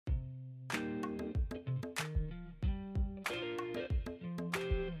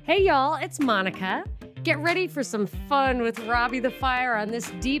Hey y'all, it's Monica. Get ready for some fun with Robbie the Fire on this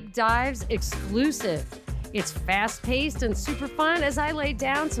Deep Dives exclusive. It's fast-paced and super fun as I lay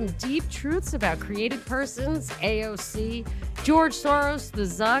down some deep truths about created persons, AOC, George Soros, the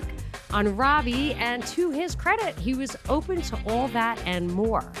Zuck, on Robbie, and to his credit, he was open to all that and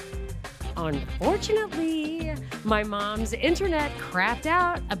more. Unfortunately, my mom's internet crapped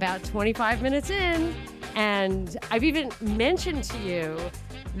out about 25 minutes in, and I've even mentioned to you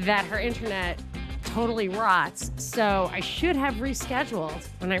that her internet totally rots, so I should have rescheduled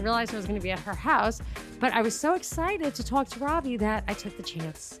when I realized I was going to be at her house, but I was so excited to talk to Robbie that I took the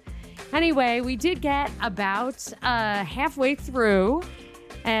chance. Anyway, we did get about halfway through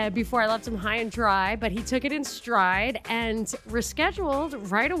before I left him high and dry, but he took it in stride and rescheduled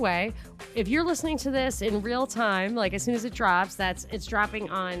right away. If you're listening to this in real time, like as soon as it drops, it's dropping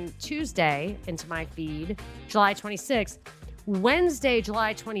on Tuesday into my feed, July 26th. Wednesday,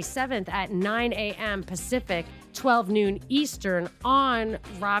 July 27th at 9 a.m. Pacific, 12 noon Eastern on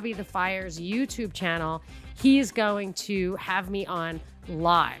Robbie the Fire's YouTube channel. He's going to have me on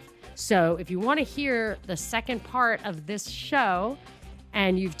live. So if you want to hear the second part of this show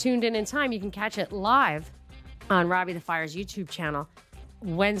and you've tuned in time, you can catch it live on Robbie the Fire's YouTube channel,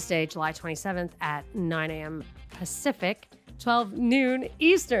 Wednesday, July 27th at 9 a.m. Pacific, 12 noon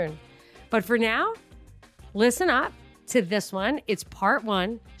Eastern. But for now, listen up to this one. It's part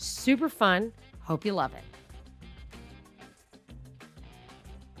one, super fun. Hope you love it.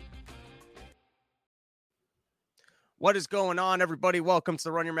 What is going on, everybody? Welcome to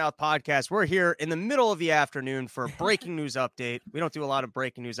the Run Your Mouth podcast. We're here in the middle of the afternoon for a breaking news update. We don't do a lot of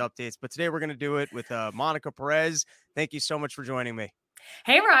breaking news updates, but today we're going to do it with Monica Perez. Thank you so much for joining me.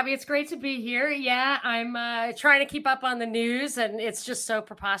 Hey, Robbie, it's great to be here. Yeah, I'm trying to keep up on the news, and it's just so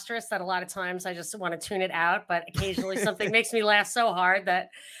preposterous that a lot of times I just want to tune it out, but occasionally something makes me laugh so hard that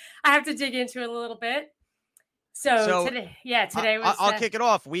I have to dig into it a little bit. So today was... I'll kick it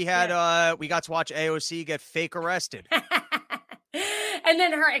off. We had we got to watch AOC get fake arrested. And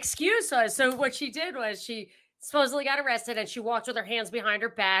then her excuse was, so what she did was she supposedly got arrested and she walked with her hands behind her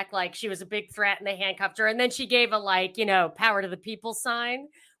back like she was a big threat and they handcuffed her. And then she gave a power to the people sign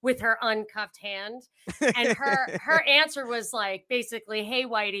with her uncuffed hand. And her answer was like, basically, hey,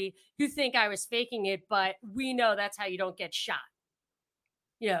 Whitey, you think I was faking it, but we know that's how you don't get shot.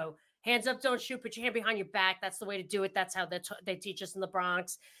 Hands up, don't shoot, put your hand behind your back. That's the way to do it. That's how they teach us in the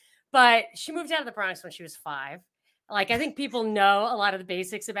Bronx. But she moved out of the Bronx when she was 5. Like, I think people know a lot of the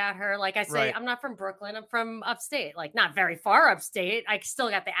basics about her. Like I say, right. I'm not from Brooklyn. I'm from upstate, like not very far upstate. I still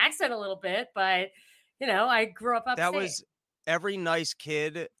got the accent a little bit, but, I grew up upstate. That was every nice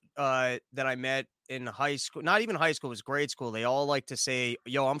kid that I met in high school, not even high school, it was grade school. They all like to say,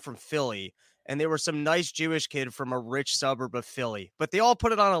 yo, I'm from Philly. And they were some nice Jewish kid from a rich suburb of Philly. But they all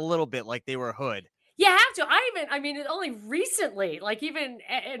put it on a little bit like they were hood. You have to. Only recently, like even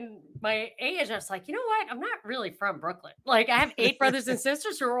in my age, I was like, you know what? I'm not really from Brooklyn. Like I have 8 brothers and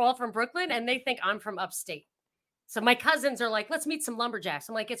sisters who are all from Brooklyn and they think I'm from upstate. So my cousins are like, let's meet some lumberjacks.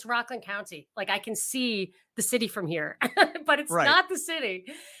 I'm like, it's Rockland County. Like I can see the city from here, but it's not the city.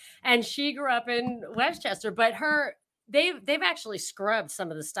 And she grew up in Westchester, but they've actually scrubbed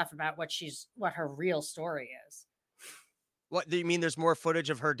some of the stuff about what her real story is. What do you mean? There's more footage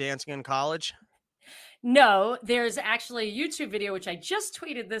of her dancing in college? No, there's actually a YouTube video, which I just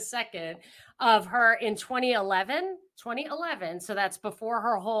tweeted this second, of her in 2011. So that's before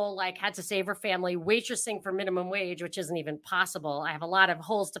her whole, had to save her family, waitressing for minimum wage, which isn't even possible. I have a lot of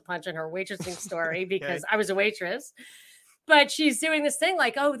holes to punch in her waitressing story because I was a waitress. But she's doing this thing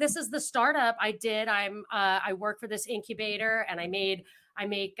like, oh, this is the startup I did. I work for this incubator and I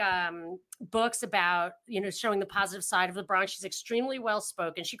make books about, showing the positive side of the Bronx. She's extremely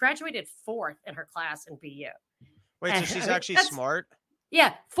well-spoken. She graduated 4th in her class in BU. Wait, so she's actually smart?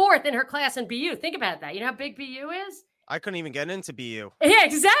 Yeah, 4th in her class in BU. Think about that. You know how big BU is? I couldn't even get into BU. Yeah,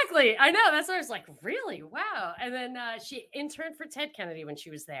 exactly. I know. That's what I was like, really? Wow. And then she interned for Ted Kennedy when she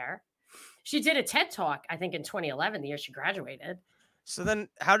was there. She did a TED Talk, I think, in 2011, the year she graduated. So then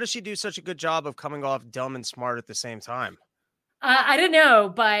how does she do such a good job of coming off dumb and smart at the same time? I don't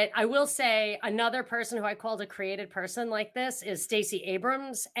know, but I will say another person who I called a created person like this is Stacey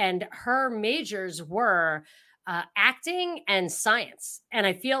Abrams, and her majors were acting and science. And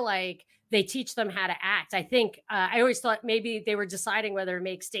I feel like they teach them how to act. I think I always thought maybe they were deciding whether to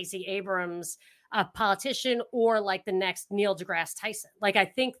make Stacey Abrams a politician or like the next Neil deGrasse Tyson. Like, I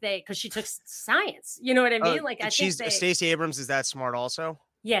think because she took science, you know what I mean? I think Stacey Abrams is that smart also?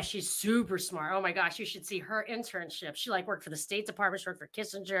 Yeah, she's super smart. Oh my gosh, you should see her internship. She like worked for the State Department. She worked for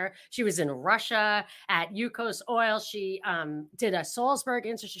Kissinger. She was in Russia at Yukos Oil. She did a Salzburg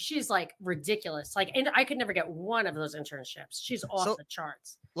internship. She's like ridiculous. Like, and I could never get one of those internships. She's off So the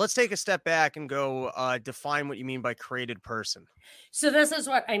charts. let's take a step back and go define what you mean by created person. So this is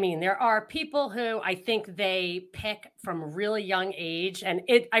what I mean. There are people who I think they pick from a really young age, and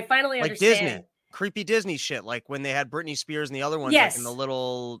I finally Like understand. Disney, creepy Disney shit, like when they had Britney Spears and the other ones, like in the Yes,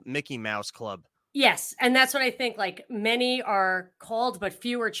 little Mickey Mouse Club. yes, and that's what I think. Like many are called, but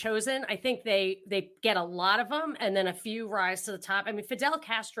few are chosen. I think they get a lot of them, and then a few rise to the top. I mean, Fidel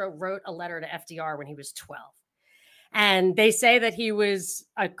Castro wrote a letter to FDR when he was 12. And they say that he was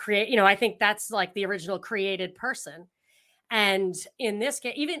a I think that's like the original created person. And in this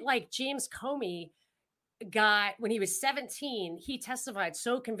case, even like James Comey got, when he was 17, he testified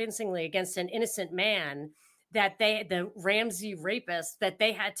so convincingly against an innocent man that the Ramsey rapist, that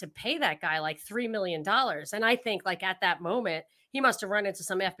they had to pay that guy like $3 million. And I think like at that moment, he must have run into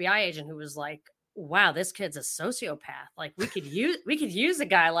some FBI agent who was like, wow, this kid's a sociopath. Like we could use a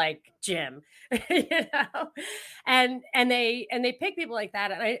guy like Jim, you know? And they pick people like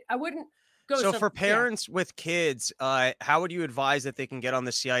that. And I wouldn't go So so for yeah. parents with kids, how would you advise that they can get on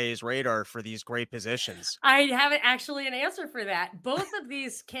the CIA's radar for these great positions? I haven't actually an answer for that. Both of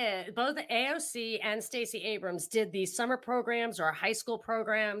these kids, both AOC and Stacey Abrams, did these summer programs or high school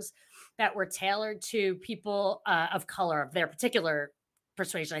programs that were tailored to people of color, of their particular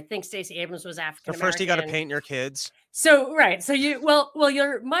persuasion. I think Stacey Abrams was So African first you got to American. paint your kids. So right, so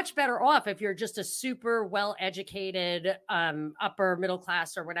you're much better off if you're just a super well educated, upper middle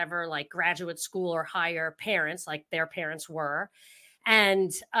class or whatever, like graduate school or higher parents, like their parents were,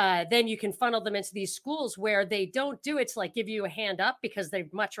 and then you can funnel them into these schools where they don't do it to like give you a hand up, because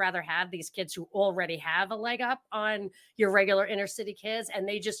they'd much rather have these kids who already have a leg up on your regular inner city kids, and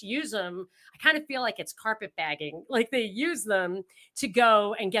they just use them. I kind of feel like it's carpet bagging. Like they use them to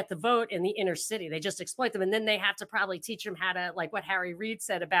go and get the vote in the inner city. They just exploit them, and then they have to probably teach them how to, like what Harry Reid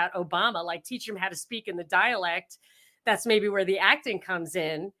said about Obama, like teach them how to speak in the dialect. That's maybe where the acting comes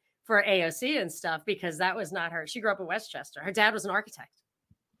in for AOC and stuff, because that was not her. She grew up in Westchester. Her dad was an architect.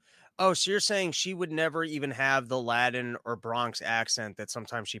 Oh, so you're saying she would never even have the Latin or Bronx accent that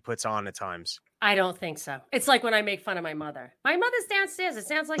sometimes she puts on at times? I don't think so. It's like when I make fun of my mother. My mother's downstairs. It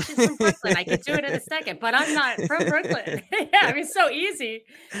sounds like she's from Brooklyn. I could do it in a second, but I'm not from Brooklyn. Yeah, I mean, it's so easy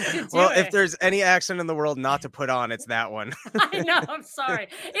to do Well, if it. there's any accent in the world not to put on, it's that one. I know. I'm sorry.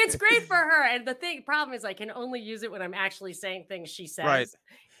 It's great for her. And the problem is I can only use it when I'm actually saying things she Right. says,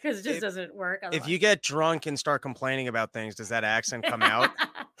 because it just If doesn't work if you otherwise. get drunk and start complaining about things, does that accent come out?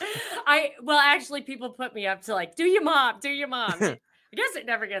 Well, actually, people put me up to like, do your mom, do your mom. I guess it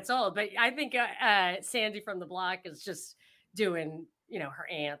never gets old, but I think Sandy from the block is just doing, her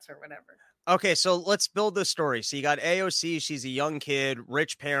aunt or whatever. Okay, so let's build this story. So you got AOC, she's a young kid,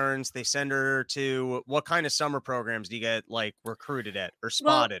 rich parents. They send her to what kind of summer programs do you get like recruited at or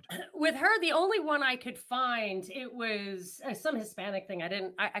Well, spotted? with her, the only one I could find, it was some Hispanic thing.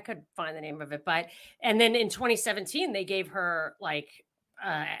 I could find the name of it, and then in 2017, they gave her like,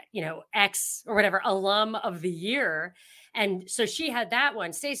 X or whatever alum of the year. And so she had that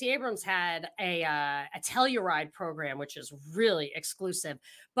one. Stacey Abrams had a Telluride program, which is really exclusive.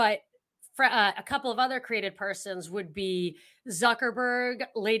 But for a couple of other created persons would be Zuckerberg,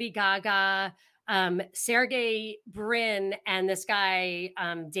 Lady Gaga, Sergey Brin, and this guy,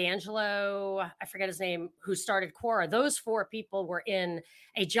 D'Angelo, I forget his name, who started Quora. Those four people were in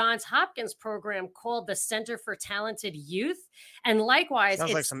a Johns Hopkins program called the Center for Talented Youth. And likewise,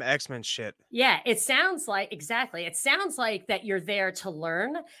 Sounds like some X-Men shit. yeah, it sounds like, exactly. It sounds like that you're there to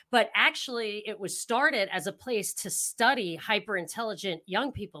learn, but actually it was started as a place to study hyper intelligent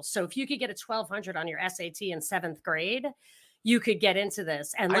young people. So if you could get a 1200 on your SAT in 7th grade, you could get into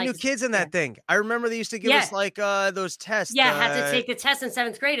this. And I like, knew kids in yeah, that thing. I remember they used to give yeah, us like those tests. yeah, had to take the test in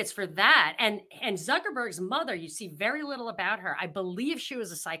 7th grade. It's for that. And Zuckerberg's mother, you see very little about her. I believe she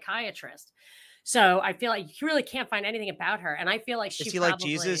was a psychiatrist. So I feel like you really can't find anything about her. And I feel like Is she he like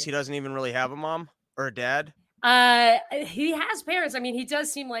Jesus? probably, He doesn't even really have a mom or a dad. he has parents. I mean, he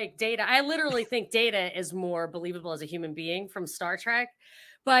does seem like Data. I literally think Data is more believable as a human being from Star Trek.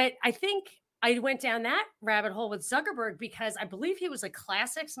 But I think I went down that rabbit hole with Zuckerberg because I believe he was a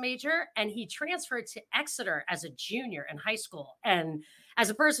classics major and he transferred to Exeter as a junior in high school. And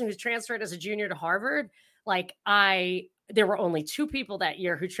as a person who's transferred as a junior to Harvard, like there were only 2 people that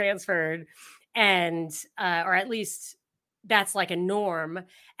year who transferred, and or at least that's like a norm,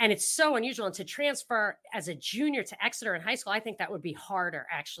 and it's so unusual. And to transfer as a junior to Exeter in high school, I think that would be harder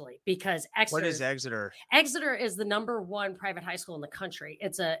actually, because What is Exeter? Exeter is the number one private high school in the country.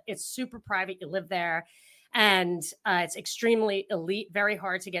 It's super private. You live there, and it's extremely elite, very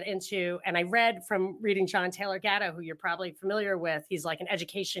hard to get into. And I read from reading John Taylor Gatto, who you're probably familiar with. He's like an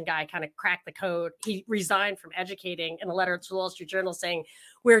education guy, kind of cracked the code. He resigned from educating in a letter to the Wall Street Journal saying,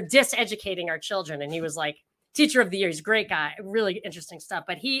 "We're diseducating our children." And he was like teacher of the year. He's a great guy, really interesting stuff.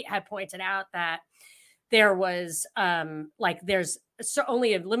 But he had pointed out that there was there's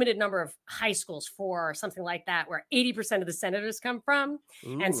only a limited number of high schools, for something like that, where 80% of the senators come from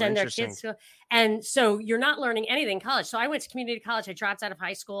and Ooh, send their interesting. kids to. And so you're not learning anything in college. So I went to community college. I dropped out of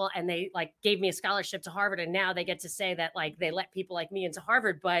high school, and they like gave me a scholarship to Harvard. And now they get to say that like they let people like me into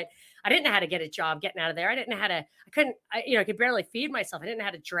Harvard, but I didn't know how to get a job getting out of there. I didn't know how to, I could barely feed myself. I didn't know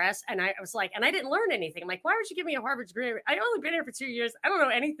how to dress. And I was like, and I didn't learn anything. I'm like, why would you give me a Harvard degree? I only been here for 2 years. I don't know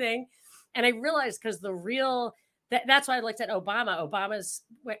anything. And I realized, because that's why I looked at Obama.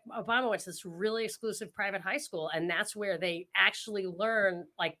 Obama went to this really exclusive private high school, and that's where they actually learn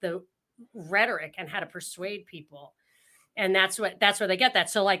like the rhetoric and how to persuade people. And that's where they get that.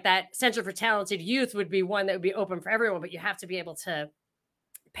 So like that Center for Talented Youth would be one that would be open for everyone, but you have to be able to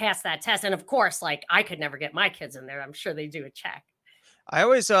pass that test. And of course, like I could never get my kids in there. I'm sure they do a check. I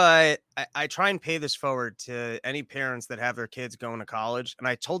always I try and pay this forward to any parents that have their kids going to college. And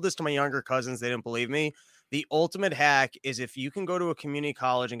I told this to my younger cousins. They didn't believe me. The ultimate hack is if you can go to a community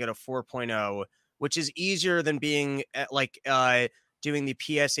college and get a 4.0, which is easier than being doing the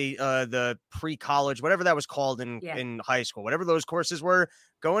PSA, the pre-college, whatever that was called in high school, whatever those courses were.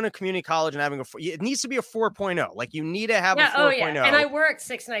 Going to community college and having it needs to be a 4.0. Like you need to have a 4.0. Oh yeah. And I worked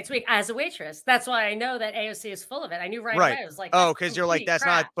 6 nights a week as a waitress. That's why I know that AOC is full of it. I knew right away. I was like, oh, because you're like, that's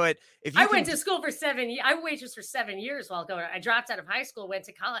crap. not. But if you went to school for 7 years, I waitressed for 7 years while going. I dropped out of high school, went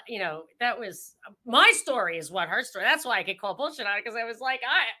to college. That was my story. Is what her story. That's why I could call bullshit on it, because I was like,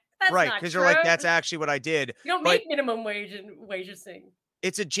 that's right, because you're like, that's actually what I did. You don't make minimum wage in waitressing.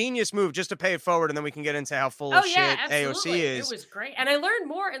 It's a genius move just to pay it forward, and then we can get into how full of shit AOC is. It was great. And I learned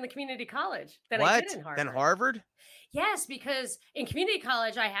more in the community college than I did in Harvard. Than Harvard? Yes, because in community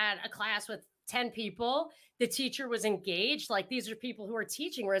college, I had a class with 10 people. The teacher was engaged. Like, these are people who are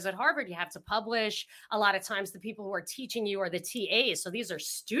teaching. Whereas at Harvard, you have to publish. A lot of times the people who are teaching you are the TAs. So these are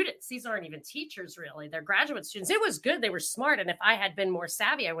students. These aren't even teachers, really. They're graduate students. It was good. They were smart. And if I had been more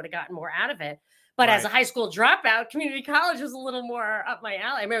savvy, I would have gotten more out of it. But as a high school dropout, community college was a little more up my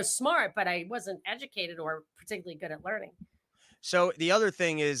alley. I mean, I was smart, but I wasn't educated or particularly good at learning. So the other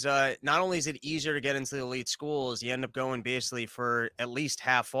thing is, not only is it easier to get into the elite schools, you end up going basically for at least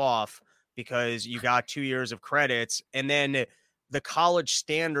half off because you got 2 years of credits. And then the college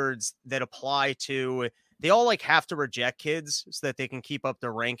standards that apply to, they all like have to reject kids so that they can keep up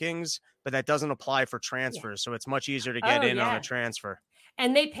their rankings, but that doesn't apply for transfers. So it's much easier to get in on a transfer.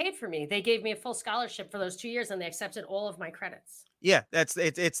 And they paid for me. They gave me a full scholarship for those 2 years, and they accepted all of my credits. Yeah, it's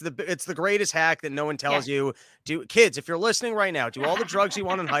the greatest hack that no one tells you. Do kids, if you're listening right now, do all the drugs you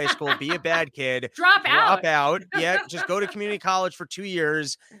want in high school, be a bad kid, drop out. Yeah, just go to community college for 2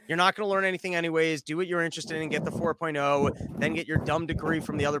 years. You're not going to learn anything anyways. Do what you're interested in, get the 4.0, then get your dumb degree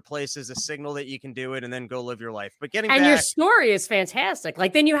from the other places, a signal that you can do it, and then go live your life. But your story is fantastic.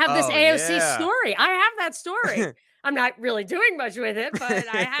 Like, then you have this AOC story. I have that story. I'm not really doing much with it, but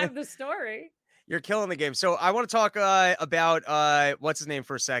I have the story. You're killing the game. So I want to talk about what's his name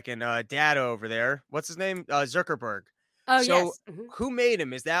for a second. Dad over there. What's his name? Zuckerberg. Oh, so yes. Mm-hmm. Who made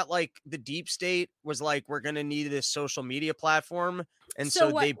him? Is that like the deep state was like, we're going to need this social media platform? And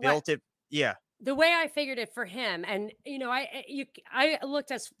so they built it. Yeah. The way I figured it for him, and I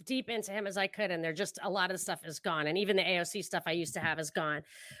looked as deep into him as I could, and just a lot of the stuff is gone, and even the AOC stuff I used to have is gone.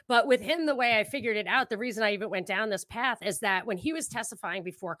 But with him, the way I figured it out, the reason I even went down this path is that when he was testifying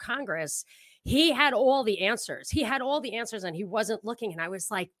before Congress, he had all the answers. He had all the answers, and he wasn't looking. And I was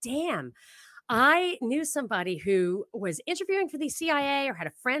like, damn. I knew somebody who was interviewing for the CIA or had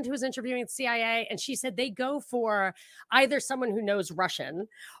a friend who was interviewing the CIA. And she said they go for either someone who knows Russian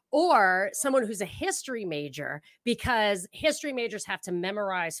or someone who's a history major, because history majors have to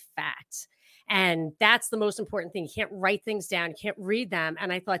memorize facts. And that's the most important thing. You can't write things down. You can't read them.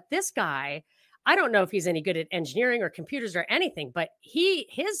 And I thought, this guy, I don't know if he's any good at engineering or computers or anything, but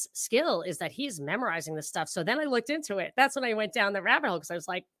his skill is that he's memorizing this stuff. So then I looked into it. That's when I went down the rabbit hole, because I was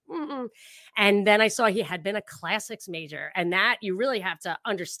like, And then I saw he had been a classics major, and that you really have to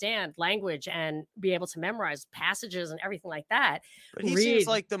understand language and be able to memorize passages and everything like that. But he seems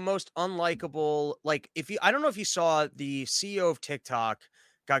like the most unlikable. Like, I don't know if you saw the CEO of TikTok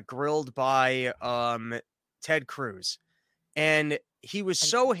got grilled by Ted Cruz. And he was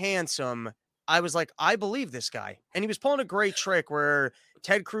so handsome. I was like, I believe this guy. And he was pulling a great trick where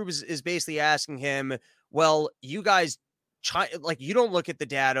Ted Cruz is basically asking him, well, you guys, like, you don't look at the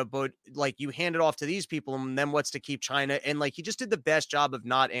data, but like you hand it off to these people, and then what's to keep China? And like, he just did the best job of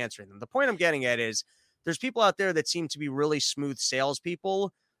not answering them. The point I'm getting at is there's people out there that seem to be really smooth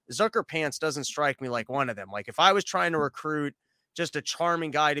salespeople. Zucker Pants doesn't strike me like one of them. Like, if I was trying to recruit just a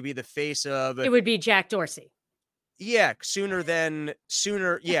charming guy to be the face of, It would be Jack Dorsey. yeah, sooner.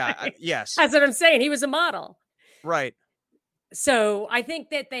 Yeah, yes. That's what I'm saying. He was a model. Right. So I think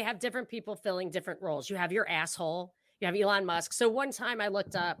that they have different people filling different roles. You have your asshole, you have Elon Musk. So one time I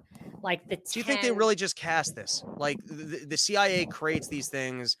looked up like the 10... Do you think they really just cast this? Like the CIA creates these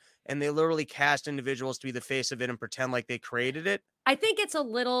things and they literally cast individuals to be the face of it and pretend like they created it? I think it's a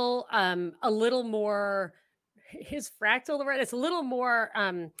little more his fractal, right? It's a little more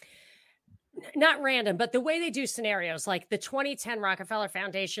not random, but the way they do scenarios, like the 2010 Rockefeller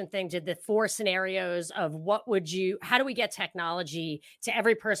Foundation thing did the 4 scenarios of how do we get technology to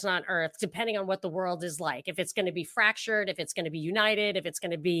every person on earth, depending on what the world is like, if it's going to be fractured, if it's going to be united, if it's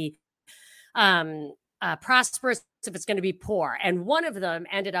going to be prosperous, if it's going to be poor. And one of them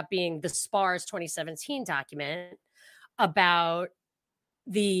ended up being the SPARS 2017 document about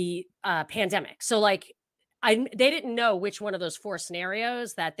the pandemic. So like, they didn't know which one of those 4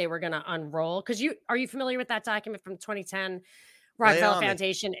 scenarios that they were going to unroll. Because are you familiar with that document from 2010 Rockefeller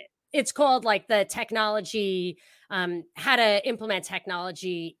Foundation? It's called like the technology, how to implement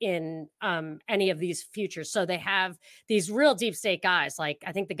technology in any of these futures. So they have these real deep state guys. Like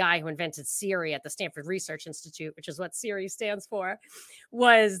I think the guy who invented Siri at the Stanford Research Institute, which is what Siri stands for,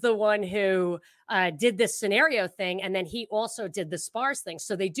 was the one who did this scenario thing. And then he also did the SPARS thing.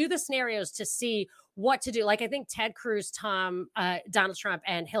 So they do the scenarios to see what to do. Like I think Ted Cruz, Donald Trump,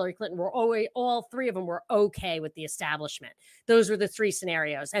 and Hillary Clinton were all 3 of them were okay with the establishment. Those were the 3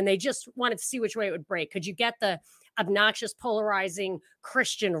 scenarios. And they just wanted to see which way it would break. Could you get the obnoxious, polarizing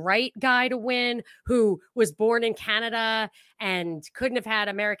Christian right guy to win, who was born in Canada and couldn't have had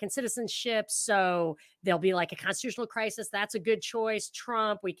American citizenship? So there'll be like a constitutional crisis. That's a good choice.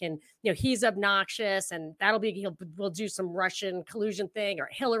 Trump, we can, he's obnoxious and we'll do some Russian collusion thing. Or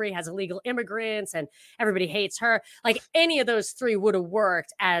Hillary has illegal immigrants and everybody hates her. Like any of those 3 would have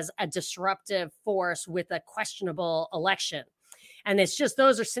worked as a disruptive force with a questionable election. And it's just,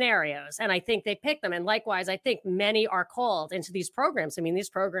 those are scenarios. And I think they pick them. And likewise, I think many are called into these programs. I mean, these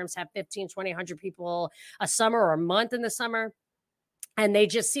programs have 15, 20, 100 people a summer or a month in the summer. And they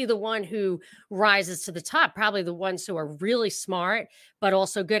just see the one who rises to the top, probably the ones who are really smart, but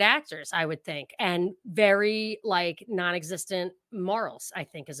also good actors, I would think. And very like non-existent morals, I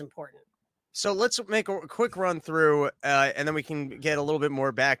think is important. So let's make a quick run through, and then we can get a little bit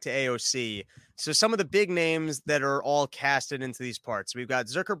more back to AOC. So some of the big names that are all casted into these parts. We've got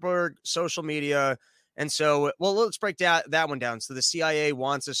Zuckerberg, social media. And so, well, let's break that one down. So the CIA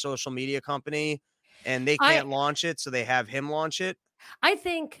wants a social media company and they can't launch it. So they have him launch it. I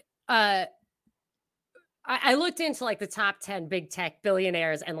think I looked into like the top 10 big tech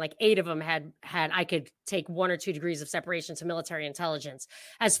billionaires, and like 8 of them had I could take 1 or 2 degrees of separation to military intelligence.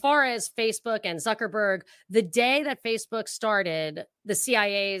 As far as Facebook and Zuckerberg, the day that Facebook started, the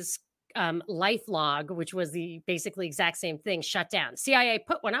CIA's life log, which was the basically exact same thing, shut down. CIA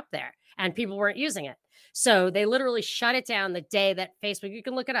put one up there and people weren't using it. So they literally shut it down the day that Facebook, you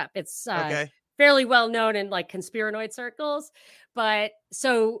can look it up. It's fairly well known in like conspiranoid circles. But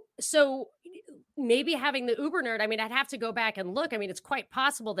so maybe having the Uber nerd, I mean, I'd have to go back and look. I mean, it's quite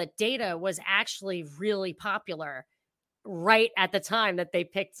possible that data was actually really popular right at the time that they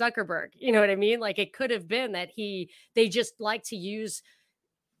picked Zuckerberg. You know what I mean? Like it could have been that they just like to use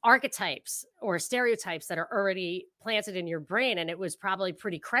archetypes or stereotypes that are already planted in your brain. And it was probably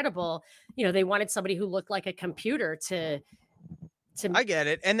pretty credible. They wanted somebody who looked like a computer to I get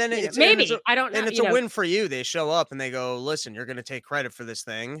it. And then I don't know. And it's a win for you. They show up and they go, listen, you're going to take credit for this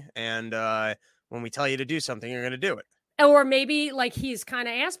thing. And when we tell you to do something, you're going to do it. Or maybe like he's kind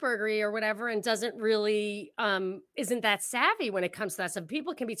of Aspergery or whatever and doesn't really, isn't that savvy when it comes to that stuff.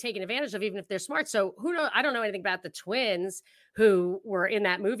 People can be taken advantage of even if they're smart. So who knows? I don't know anything about the twins who were in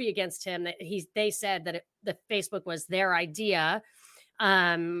that movie against him. That they said that the Facebook was their idea.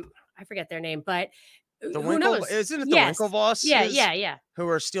 I forget their name, but who knows? Isn't it the Winklevoss? Yeah. Who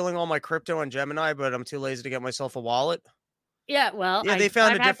are stealing all my crypto on Gemini, but I'm too lazy to get myself a wallet. Yeah, well, they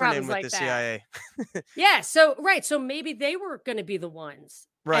found a different name with like the CIA. Yeah, so maybe they were going to be the ones.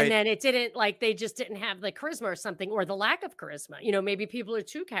 Right. And then it didn't, like, they just didn't have the charisma or something, or the lack of charisma. Maybe people are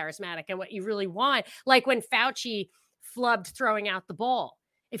too charismatic and what you really want. Like when Fauci flubbed throwing out the ball.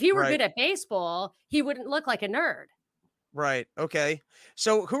 If he were good at baseball, he wouldn't look like a nerd. Right. Okay.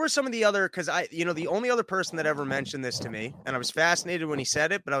 So who are some of the other, because the only other person that ever mentioned this to me, and I was fascinated when he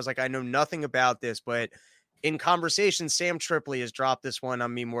said it, but I was like, I know nothing about this. But in conversation, Sam Tripoli has dropped this one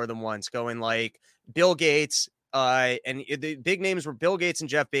on me more than once, going like Bill Gates, the big names were Bill Gates and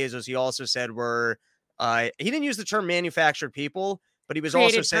Jeff Bezos. He also said were he didn't use the term manufactured people, but he was also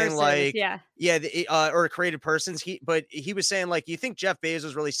Created saying persons, like, yeah. yeah, or created persons. But he was saying like, you think Jeff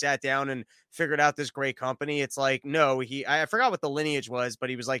Bezos really sat down and figured out this great company? It's like, no, I forgot what the lineage was, but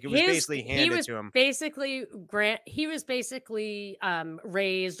he was like, it was His basically he handed was to him. basically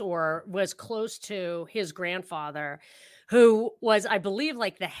raised or was close to his grandfather, who was, I believe,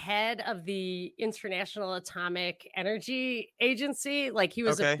 like the head of the International Atomic Energy Agency. Like he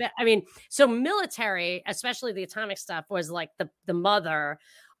was Okay. I mean, so military, especially the atomic stuff, was like the mother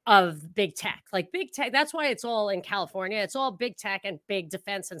of big tech. Like big tech, that's why it's all in California. It's all big tech, and big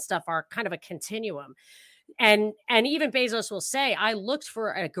defense and stuff are kind of a continuum. And even Bezos will say, I looked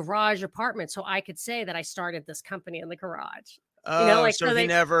for a garage apartment so I could say that I started this company in the garage. Oh, Like, so so he they,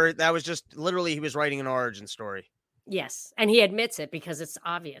 never, that was just literally, he was writing an origin story. yes, and he admits it because it's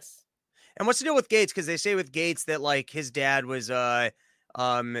obvious. And what's the deal with Gates? Because they say with Gates that like his dad was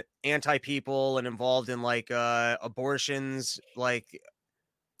anti people and involved in like abortions. Like,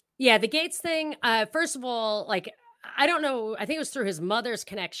 Yeah, the Gates thing, first of all, like, I don't know, I think it was through his mother's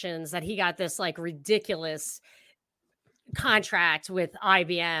connections that he got this like ridiculous contract with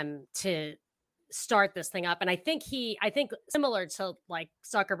IBM to start this thing up. And I think similar to like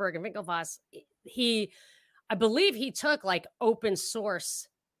Zuckerberg and Winklevoss, he I believe he took like open source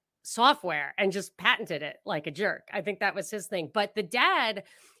software and just patented it like a jerk. I think that was his thing. But the dad,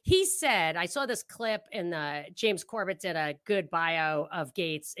 he said, I saw this clip in the James Corbett did a good bio of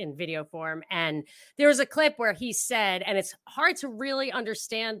Gates in video form. And there was a clip where he said, and it's hard to really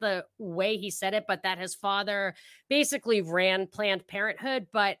understand the way he said it, but that his father basically ran Planned Parenthood.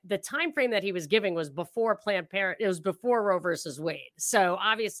 But the time frame that he was giving was before Planned Parenthood, it was before Roe versus Wade. So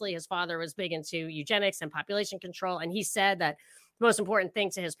obviously his father was big into eugenics and population control. And he said that the most important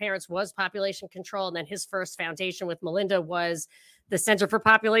thing to his parents was population control. And then his first foundation with Melinda was the Center for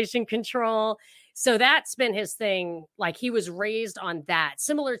Population Control. So that's been his thing. Like he was raised on that.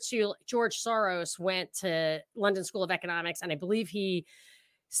 Similar to George Soros went to London School of Economics, and I believe he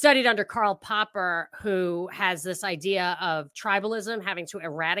studied under Karl Popper, who has this idea of tribalism, having to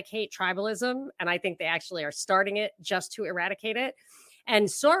eradicate tribalism. And I think they actually are starting it just to eradicate it. And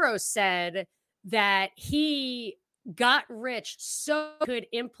Soros said that he got rich so he could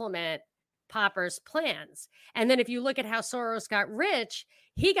implement Popper's plans. And then if you look at how Soros got rich,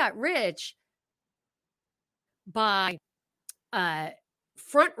 he got rich by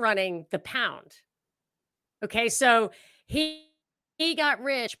front running the pound. Okay, so he got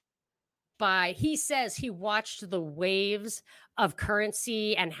rich by, he says he watched the waves of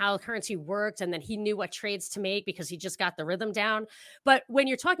currency and how currency worked, and then he knew what trades to make because he just got the rhythm down. But when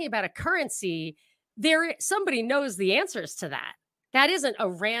you're talking about a currency, somebody knows the answers to that. That isn't a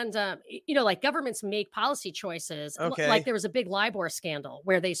random, like governments make policy choices. Like okay. there was a big LIBOR scandal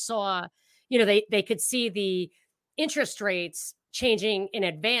where they saw, they could see the interest rates changing in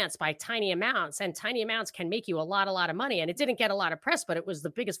advance by tiny amounts, and tiny amounts can make you a lot of money. And it didn't get a lot of press, but it was the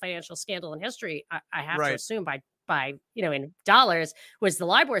biggest financial scandal in history. I have to Right. assume by in dollars, was the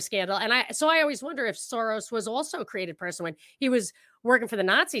LIBOR scandal. And I always wonder if Soros was also a created person when he was working for the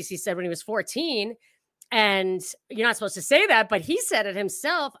Nazis. He said when he was 14, and you're not supposed to say that, but he said it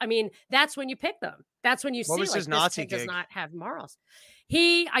himself. I mean, that's when you pick them. That's when you What see was like his this Nazi kid does gig? not have morals.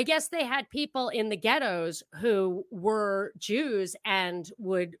 I guess they had people in the ghettos who were Jews and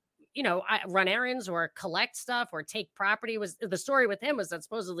would, run errands or collect stuff or take property. Was the story with him was that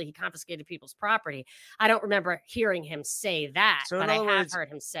supposedly he confiscated people's property. I don't remember hearing him say that, So in but I other have words, heard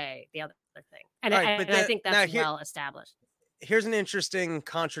him say the other thing. And, all right, but and I think now that's well established. here's an interesting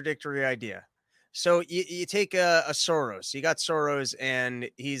contradictory idea. So you take a Soros. You got Soros, and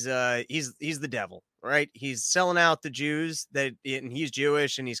he's the devil, right? He's selling out the Jews and he's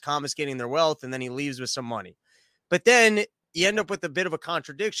Jewish, and he's confiscating their wealth, and then he leaves with some money. But then you end up with a bit of a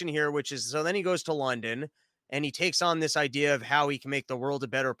contradiction here, which is, so then he goes to London and he takes on this idea of how he can make the world a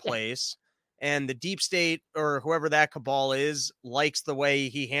better Yeah. place. And the deep state, or whoever that cabal is, likes the way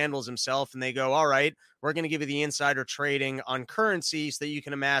he handles himself. And they go, all right, we're going to give you the insider trading on currency so that you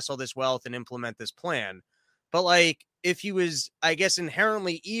can amass all this wealth and implement this plan. But like, if he was, I guess,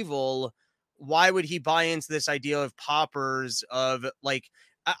 inherently evil, why would he buy into this idea of paupers, of like,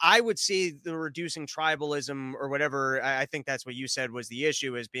 I would say the reducing tribalism or whatever, I think that's what you said was the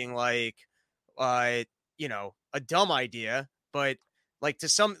issue, is being like, a dumb idea, but Like to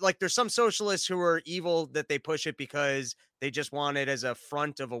some, like there's some socialists who are evil that they push it because they just want it as a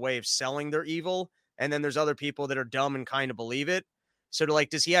front of a way of selling their evil. And then there's other people that are dumb and kind of believe it. So to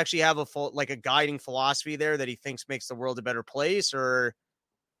like, does he actually have a full, like a guiding philosophy there that he thinks makes the world a better place? Or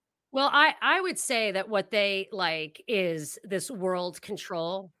Well, I would say that what they like is this world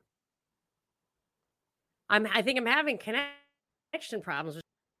control. I think I'm having connection problems.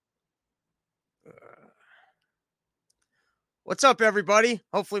 what's up, everybody?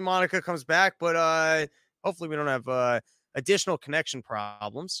 Hopefully Monica comes back, but hopefully we don't have additional connection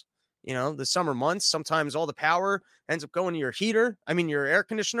problems. You know, the summer months, sometimes all the power ends up going to your heater. I mean, your air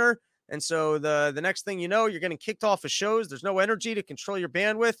conditioner. And so the next thing you know, you're getting kicked off of shows. There's no energy to control your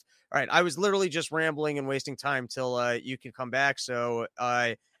bandwidth. All right, I was literally just rambling and wasting time till you can come back. So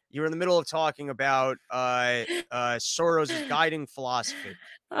you were in the middle of talking about Soros' guiding philosophy.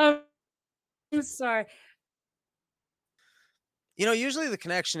 I'm sorry. You know, usually the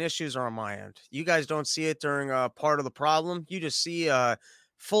connection issues are on my end. You guys don't see it during part of the problem. You just see a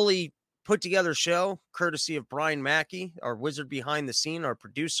fully put together show, courtesy of Brian Mackey, our wizard behind the scene, our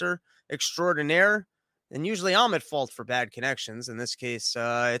producer extraordinaire. And usually I'm at fault for bad connections. In this case,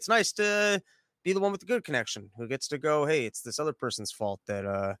 it's nice to be the one with the good connection who gets to go, hey, it's this other person's fault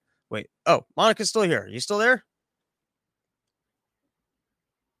that, wait. Oh, Monica's still here. You still there?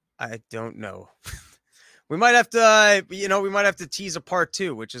 I don't know. We might have to, we might have to tease a part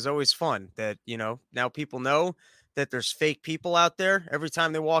two, which is always fun. That, now people know that there's fake people out there. Every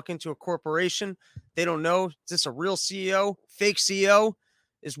time they walk into a corporation, they don't know, is this a real CEO, fake CEO?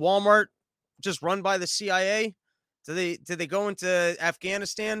 Is Walmart just run by the CIA? Did they go into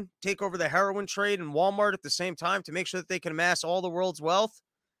Afghanistan, take over the heroin trade and Walmart at the same time to make sure that they can amass all the world's wealth?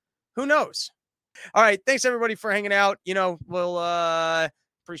 Who knows? All right. Thanks everybody for hanging out. We'll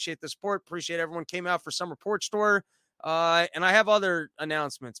appreciate the support. Appreciate everyone came out for Summer Porch Store. And I have other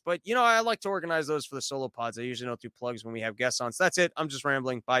announcements, but I like to organize those for the solo pods. I usually don't do plugs when we have guests on. So that's it. I'm just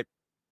rambling. Bye.